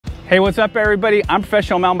Hey, what's up everybody? I'm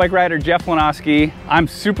professional mountain bike rider Jeff Lenoski. I'm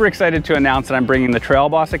super excited to announce that I'm bringing the Trail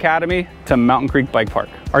Boss Academy to Mountain Creek Bike Park.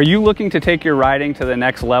 Are you looking to take your riding to the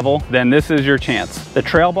next level? Then this is your chance. The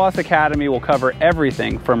Trail Boss Academy will cover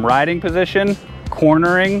everything from riding position,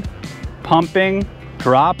 cornering, pumping,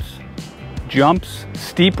 drops, jumps,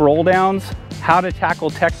 steep roll downs, how to tackle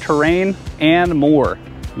tech terrain, and more.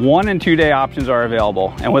 1 and 2 day options are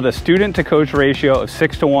available, and with a student to coach ratio of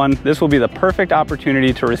 6:1, this will be the perfect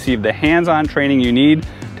opportunity to receive the hands-on training you need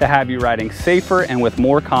to have you riding safer and with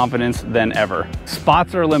more confidence than ever.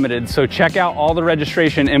 Spots are limited, so check out all the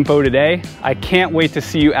registration info today. I can't wait to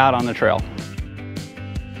see you out on the trail.